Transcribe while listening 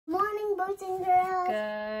boys and girls.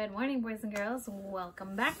 Good morning, boys and girls.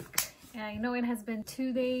 Welcome back. I know it has been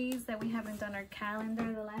 2 days that we haven't done our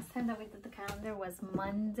calendar. The last time that we did the calendar was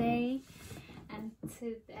Monday. And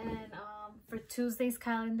for Tuesday's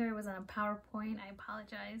calendar, it was on a PowerPoint. I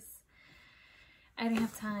apologize. I didn't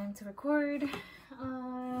have time to record.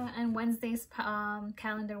 And Wednesday's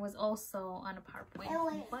calendar was also on a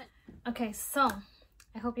PowerPoint. But, okay, so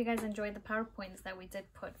I hope you guys enjoyed the PowerPoints that we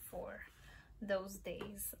did put for those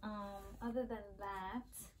days. Other than that,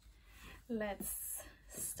 let's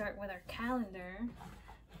start with our calendar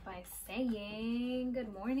by saying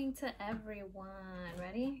good morning to everyone.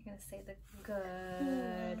 Ready? You're gonna say the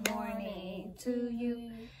good morning to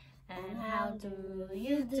you, and how do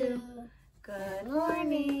you do? Good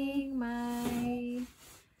morning, my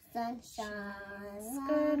sunshine.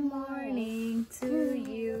 Good morning to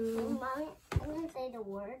you. I'm gonna say the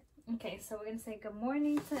word. Okay, so we're gonna say good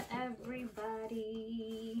morning to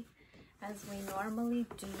everybody, as we normally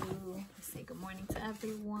do. Say good morning to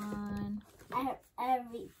everyone.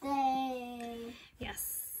 Every day.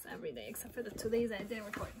 Yes, every day except for the 2 days I didn't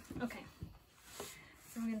record. Okay,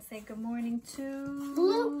 so we're gonna say good morning to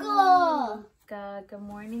Luca. Good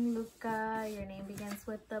morning, Luca. Your name begins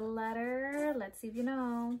with the letter. Let's see if you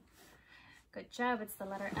know. Good job, it's the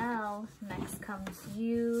letter L. Next comes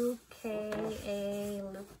U-K-A,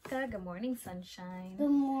 Luca. Good morning, sunshine. Good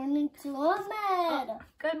morning to Ahmed.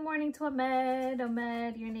 Good morning to Ahmed.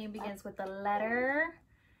 Ahmed, your name begins with the letter.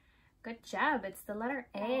 Good job, it's the letter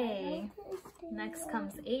A. Next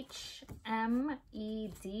comes H-M-E-D.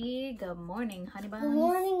 Good morning, honey buns. Good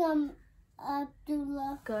morning,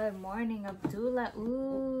 Abdullah. Good morning, Abdullah.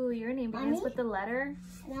 Ooh, your name begins with the letter.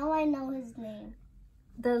 Now I know his name.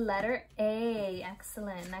 The letter A.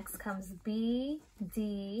 Excellent. Next comes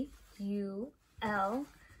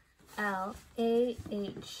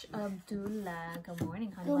B-D-U-L-L-A-H. Abdullah. Good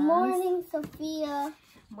morning, honey Good buns. morning, Sophia.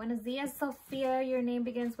 Buenos dias, Sophia. Your name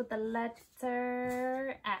begins with the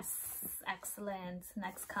letter S. Excellent.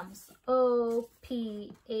 Next comes O-P-H-I-A.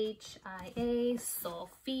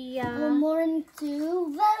 Sophia. Good morning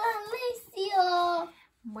to Valencia.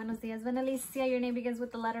 Buenos dias, Vanalicia. Your name begins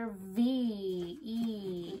with the letter V.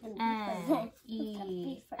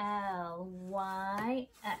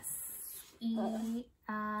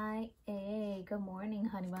 E-N-E-L-Y-S-E-I-A. Good morning,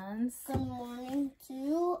 honey buns. Good morning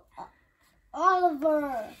to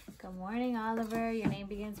Oliver. Good morning, Oliver. Your name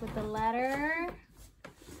begins with the letter.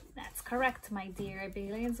 That's correct, my dear. It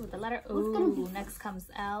begins with the letter O. Next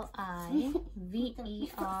comes L-I-V-E-R.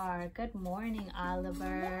 Good morning,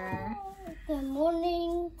 Oliver. Good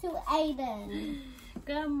morning to Aiden.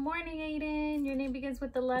 Good morning, Aiden. Your name begins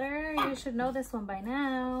with the letter. You should know this one by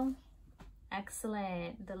now.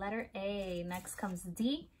 Excellent. The letter A. Next comes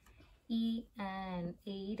D-E-N.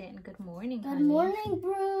 Aiden. Good morning, honey. Good morning,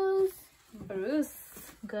 Bruce. Bruce.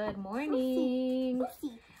 Good morning.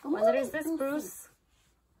 Brucey. What letter is this, Bruce?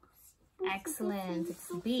 Excellent.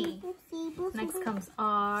 It's B. Next comes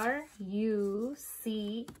R-U-C-E.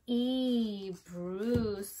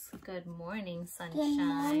 Bruce. Good morning, sunshine. Good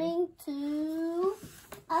morning to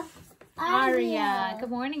Aria.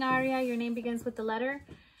 Good morning, Aria. Your name begins with the letter.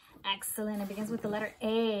 Excellent. It begins with the letter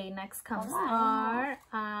A. Next comes R-I-A.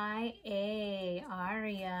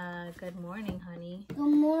 Aria. Good morning, honey. Good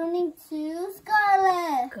morning to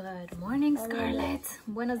Scarlett. Good morning, Scarlett.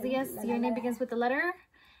 Buenos dias. Your name begins with the letter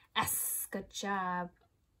S. Good job.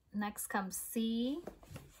 Next comes C-A-R-L-E-T-T.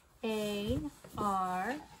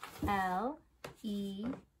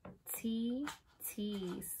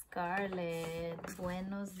 Scarlett.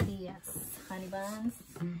 Buenos dias, honey buns.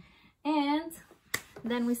 And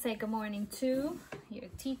then we say good morning to your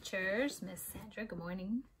teachers. Miss Sandra, good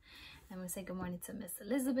morning. And we say good morning to Miss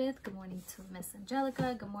Elizabeth. Good morning to Miss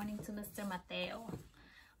Angelica. Good morning to Mr. Mateo.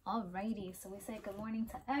 Alrighty, so we say good morning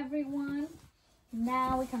to everyone.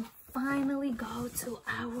 Now we can finally go to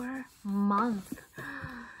our month.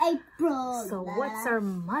 April. So what's our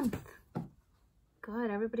month?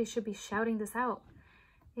 Good, everybody should be shouting this out.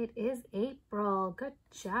 It is April. Good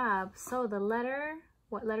job. So the letter,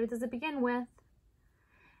 what letter does it begin with?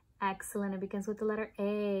 Excellent, it begins with the letter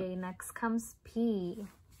A. Next comes P.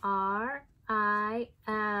 R-I-L.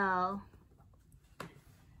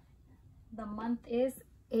 The month is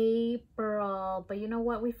April. But you know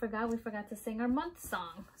what we forgot? We forgot to sing our month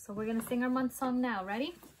song. So we're gonna sing our month song now.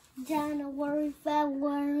 Ready? January,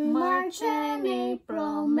 February, March and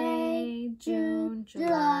April, May, June,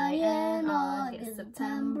 July and August,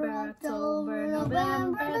 September, October,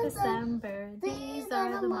 November, December. These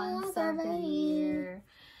are the months of the year.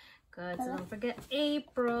 Good, so don't forget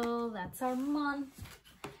April. That's our month.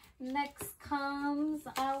 Next comes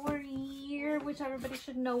our year, which everybody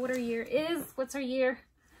should know what our year is. What's our year?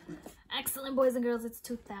 Excellent, boys and girls. It's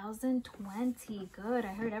 2020. Good. I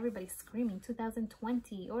heard everybody screaming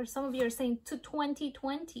 2020. Or some of you are saying to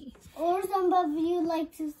 2020. Or some of you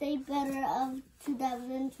like to say better of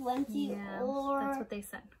 2020. Yeah, or that's what they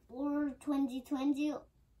said. Or 2020.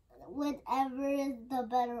 Whatever is the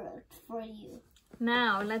better for you.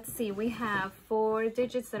 Now, let's see. We have 4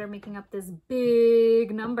 digits that are making up this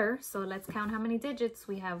big number. So let's count how many digits.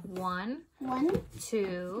 We have 1,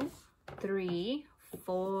 2, 3,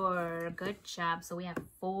 4. Good job. So we have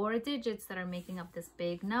 4 digits that are making up this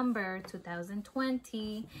big number,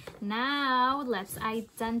 2020. Now, let's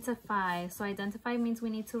identify. So identify means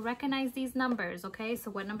we need to recognize these numbers, okay?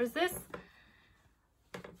 So what number is this?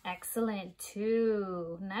 Excellent.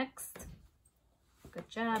 2. Next. Good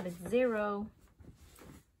job. It's 0.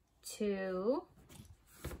 2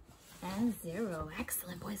 and 0.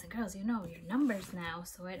 Excellent, boys and girls. You know your numbers now.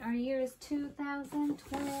 So our year is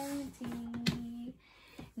 2020.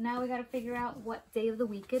 Now we got to figure out what day of the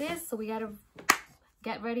week it is. So we got to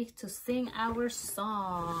get ready to sing our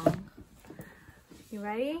song. You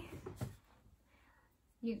ready?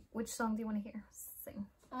 Which song do you want to hear? Sing.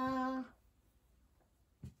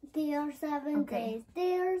 There are 7 days.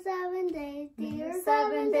 There are 7 days. There are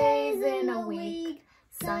 7 days in a week.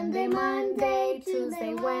 Sunday, Monday,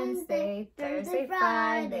 Tuesday, Wednesday, Thursday,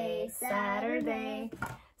 Friday, Saturday.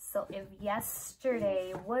 So if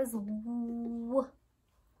yesterday was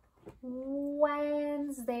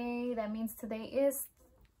Wednesday, that means today is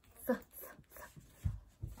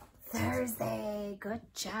Thursday. Good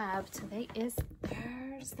job. Today is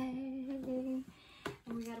Thursday.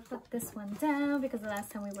 And we gotta put this one down because the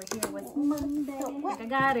last time we were here was Monday. I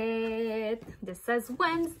got it. This says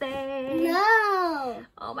Wednesday. No.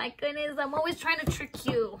 Oh my goodness, I'm always trying to trick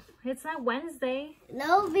you. It's not Wednesday.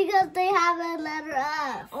 No, because they have a letter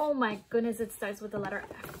F. Oh my goodness, it starts with the letter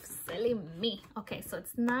F. Silly me. Okay, so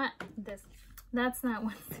it's not this. That's not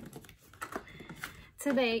Wednesday.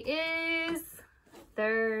 Today is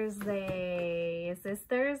Thursday. Is this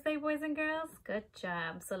Thursday, boys and girls? Good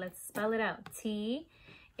job. So let's spell it out. Thursday.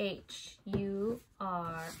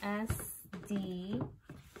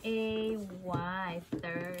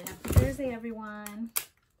 Thursday, everyone.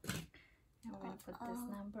 And we're going to put this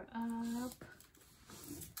number up.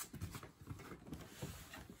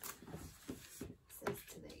 Says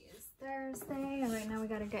today is Thursday. And right now we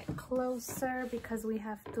got to get closer because we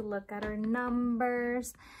have to look at our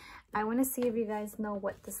numbers. I want to see if you guys know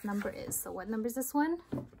what this number is. So what number is this one?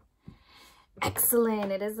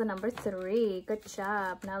 Excellent. It is the number 3. Good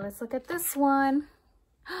job. Now let's look at this one.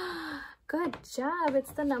 Good job.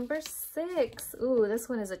 It's the number 6. Ooh, this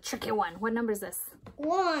one is a tricky one. What number is this?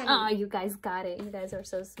 1. Oh, you guys got it. You guys are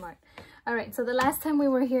so smart. All right. So the last time we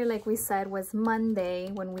were here, like we said, was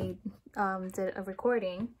Monday when we did a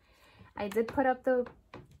recording. I did put up the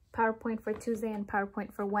PowerPoint for Tuesday and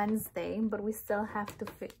PowerPoint for Wednesday, but we still have to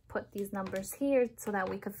put these numbers here so that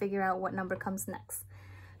we could figure out what number comes next.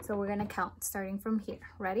 So we're gonna count starting from here.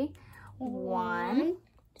 Ready? 1,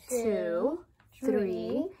 2,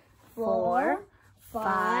 3, 4,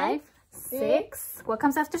 5, 6. What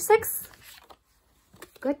comes after 6?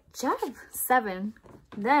 Good job. 7.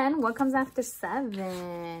 Then what comes after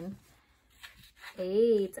 7?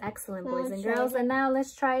 8. Excellent, boys and girls. And now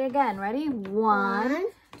let's try again. Ready? 1,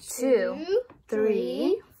 2,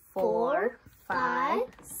 3, 4, 5,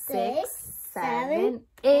 6, 7,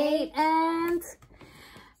 8, and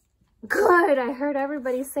good. I heard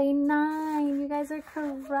everybody say 9. You guys are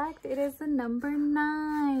correct. It is the number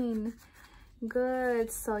 9.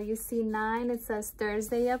 Good. So you see 9, it says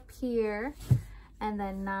Thursday up here, and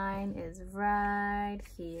then 9 is right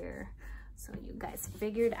here. So you guys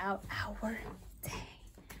figured out our day.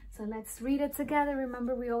 So let's read it together.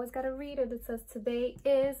 Remember, we always got to read it. It says today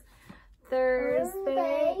is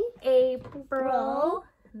Thursday, April.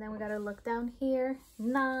 And then we got to look down here.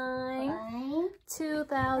 9,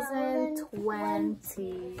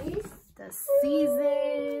 2020. The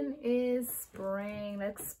season is spring.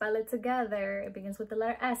 Let's spell it together. It begins with the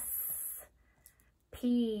letter S.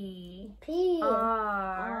 P.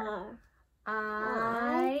 R.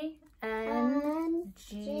 I. N.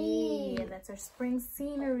 G. And that's our spring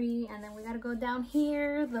scenery. And then we got to go down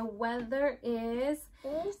here. The weather is,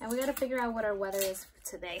 and we got to figure out what our weather is for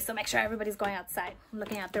today. So make sure everybody's going outside,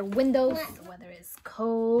 looking out their windows. The weather is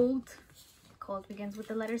cold. Cold begins with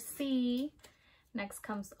the letter C. Next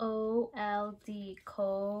comes O-L-D,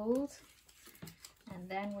 cold. And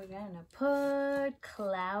then we're gonna put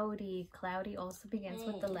cloudy. Cloudy also begins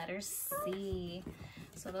with the letter C.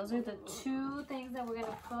 So those are the two things that we're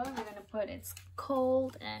gonna put. We're gonna put it's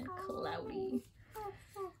cold and cloudy.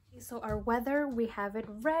 So our weather, we have it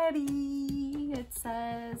ready. It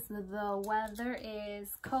says the weather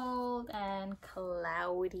is cold and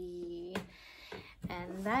cloudy.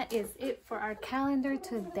 And that is it for our calendar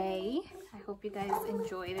today. I hope you guys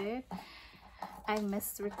enjoyed it. I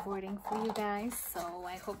missed recording for you guys, so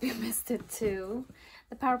I hope you missed it too.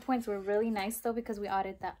 The PowerPoints were really nice though, because we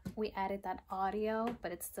added that audio,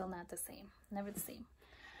 but it's still not the same. Never the same.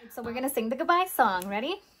 So we're gonna sing the goodbye song.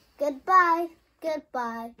 Ready? Goodbye,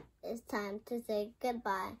 goodbye. It's time to say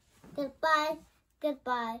goodbye. Goodbye,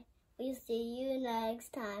 goodbye. We'll see you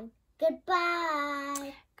next time.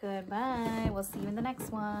 Goodbye. Goodbye. We'll see you in the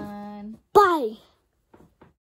next one. Bye.